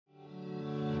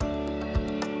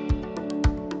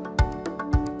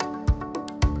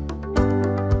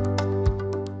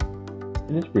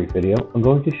In this brief video, I'm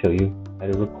going to show you how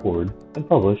to record and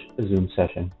publish a Zoom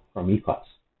session from eClass.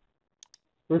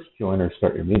 First, join or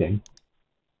start your meeting.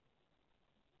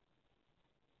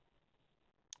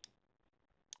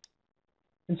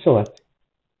 And select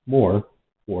More,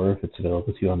 or if it's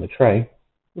available to you on the tray,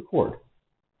 Record.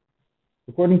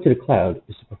 Recording to the cloud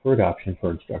is the preferred option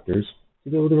for instructors to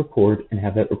be able to record and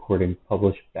have that recording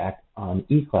published back on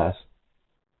eClass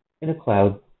in a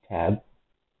cloud tab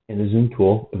in the Zoom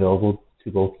tool available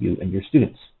to both you and your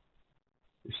students.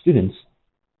 For students,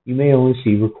 you may only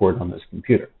see record on this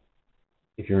computer.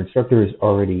 If your instructor is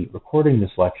already recording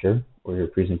this lecture or your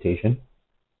presentation,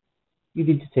 you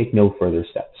need to take no further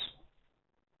steps.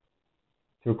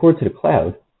 To record to the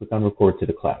cloud, click on Record to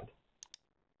the Cloud.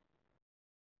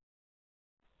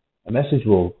 A message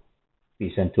will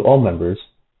be sent to all members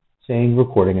saying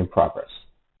recording in progress.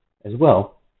 As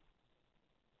well,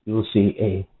 you will see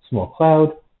a small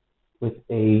cloud with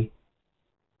a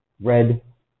red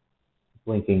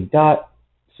blinking dot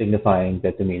signifying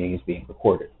that the meeting is being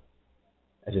recorded.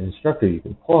 As an instructor, you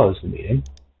can pause the meeting.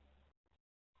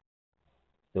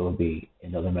 There will be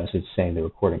another message saying the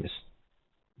recording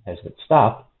has been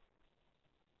stopped,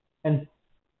 and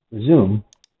resume.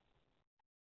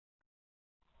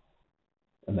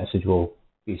 A message will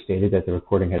be stated that the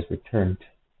recording has returned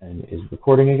and is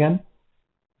recording again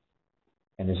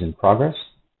and is in progress.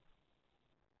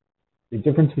 The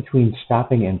difference between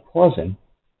stopping and pausing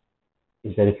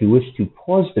is that if you wish to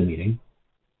pause the meeting,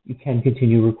 you can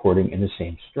continue recording in the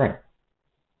same string,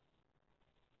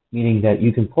 meaning that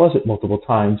you can pause it multiple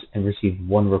times and receive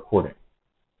one recording.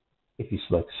 If you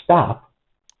select Stop,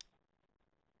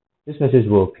 this message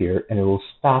will appear and it will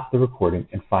stop the recording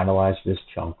and finalize this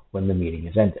chunk when the meeting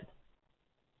is ended.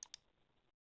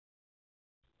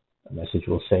 A message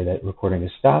will say that recording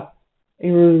is stopped,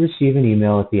 and you will receive an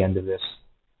email at the end of this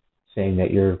saying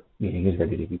that your meeting is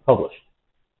ready to be published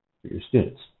for your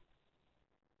students.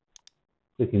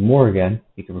 Clicking More again,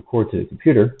 you can record to the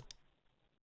computer.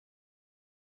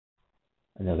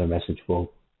 Another message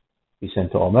will be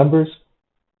sent to all members.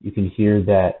 You can hear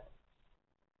that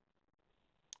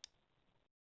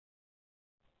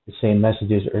the same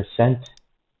messages are sent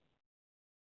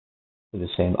for the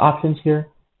same options here.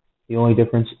 The only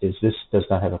difference is this does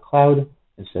not have a cloud.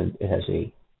 Instead, it has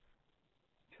a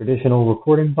traditional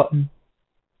recording button.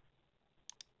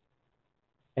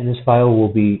 And this file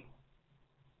will be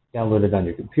downloaded on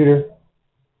your computer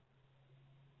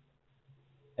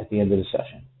at the end of the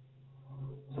session.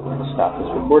 So we're going to stop this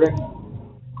recording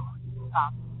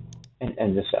and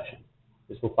end the session.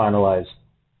 This will finalize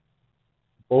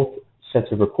both sets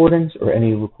of recordings or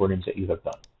any recordings that you have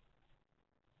done.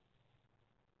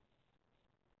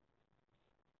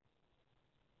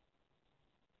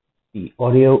 The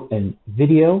audio and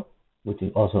video, which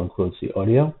also includes the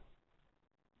audio,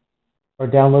 are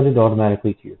downloaded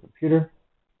automatically to your computer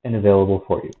and available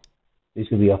for you. These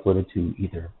can be uploaded to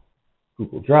either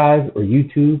Google Drive or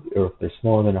YouTube, or if they're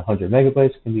smaller than 100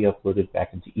 megabytes, can be uploaded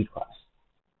back into eClass.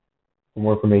 For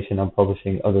more information on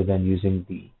publishing other than using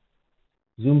the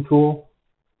Zoom tool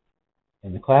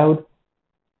in the cloud,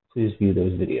 please view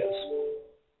those videos.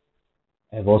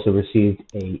 I have also received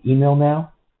an email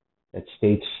now that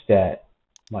states that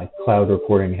my cloud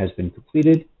recording has been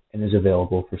completed and is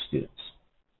available for students.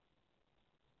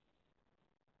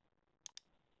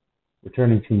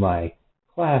 Returning to my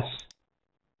class,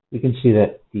 we can see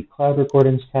that the Cloud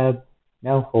Recordings tab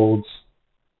now holds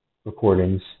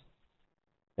recordings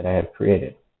that I have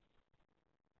created.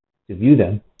 To view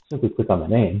them, simply click on the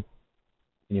name,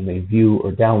 and you may view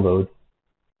or download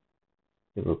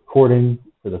the recording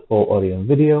for the full audio and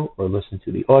video, or listen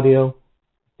to the audio,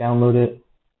 download it,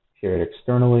 share it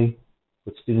externally,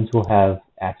 but students will have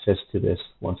access to this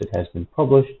once it has been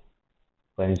published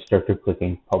by an instructor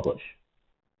clicking Publish.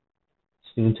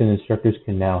 Students and instructors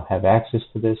can now have access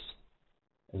to this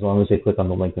as long as they click on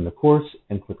the link in the course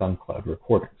and click on Cloud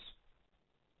Recordings.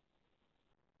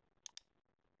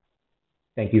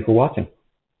 Thank you for watching.